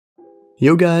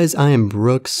Yo guys, I am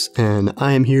Brooks, and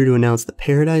I am here to announce the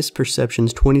Paradise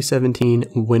Perceptions 2017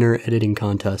 Winter Editing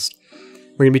Contest.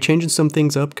 We're going to be changing some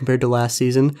things up compared to last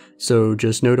season, so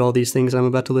just note all these things I'm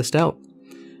about to list out.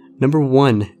 Number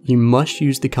 1, you must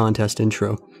use the contest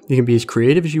intro. You can be as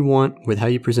creative as you want with how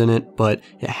you present it, but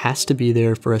it has to be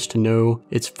there for us to know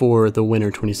it's for the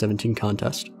Winter 2017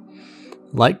 contest.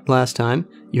 Like last time,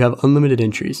 you have unlimited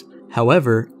entries.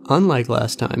 However, unlike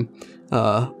last time,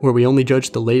 where we only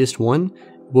judged the latest one,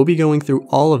 we'll be going through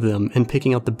all of them and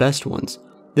picking out the best ones.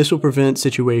 This will prevent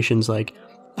situations like,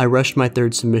 I rushed my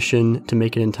third submission to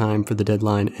make it in time for the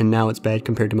deadline, and now it's bad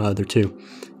compared to my other two.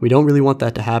 We don't really want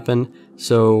that to happen,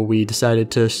 so we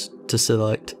decided to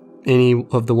select any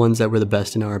of the ones that were the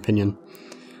best in our opinion.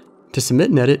 To submit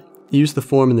and edit, use the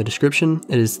form in the description.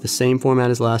 It is the same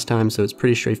format as last time, so it's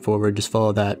pretty straightforward. Just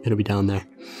follow that, it'll be down there.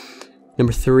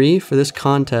 Number 3, for this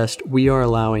contest, we are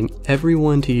allowing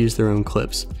everyone to use their own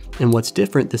clips. And what's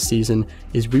different this season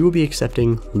is we will be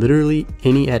accepting literally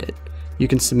any edit. You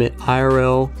can submit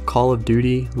IRL, Call of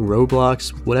Duty,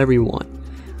 Roblox, whatever you want.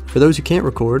 For those who can't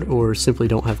record or simply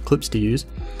don't have clips to use,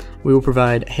 we will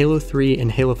provide Halo 3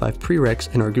 and Halo 5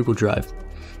 prereqs in our Google Drive,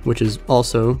 which is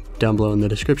also down below in the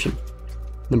description.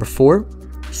 Number 4,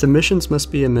 submissions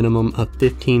must be a minimum of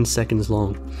 15 seconds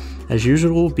long. As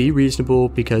usual, be reasonable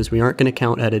because we aren't going to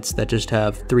count edits that just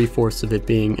have 3/4 of it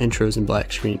being intros and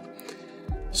black screen.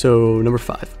 So number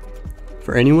 5,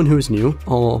 for anyone who is new,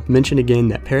 I'll mention again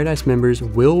that Paradise members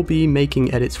will be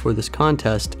making edits for this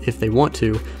contest if they want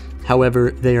to.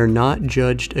 However, they are not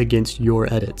judged against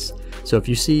your edits. So if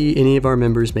you see any of our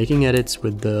members making edits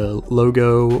with the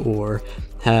logo or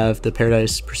have the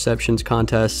Paradise Perceptions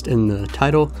contest in the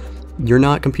title, you're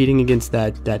not competing against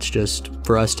that. That's just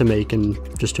for us to make and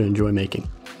just to enjoy making.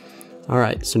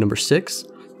 Alright, so number 6,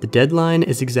 the deadline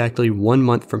is exactly 1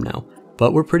 month from now,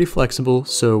 but we're pretty flexible,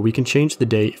 so we can change the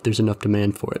date if there's enough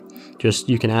demand for it.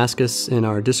 You can ask us in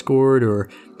our Discord or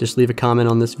just leave a comment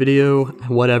on this video,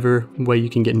 whatever way you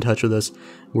can get in touch with us,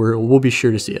 we'll be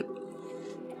sure to see it.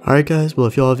 Alright guys, well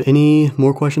if y'all have any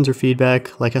more questions or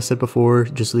feedback, like I said before,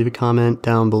 just leave a comment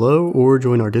down below or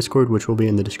join our Discord, which will be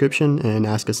in the description, and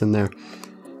ask us in there.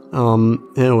 And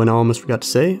I almost forgot to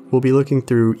say, we'll be looking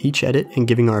through each edit and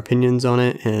giving our opinions on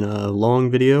it in a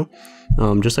long video,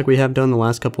 just like we have done the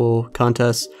last couple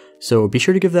contests. So be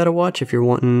sure to give that a watch if you're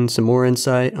wanting some more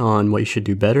insight on what you should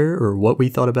do better or what we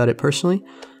thought about it personally,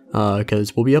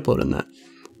 because we'll be uploading that.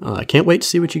 I can't wait to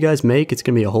see what you guys make. It's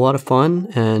going to be a whole lot of fun,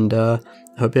 and I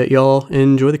hope that y'all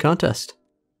enjoy the contest.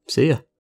 See ya.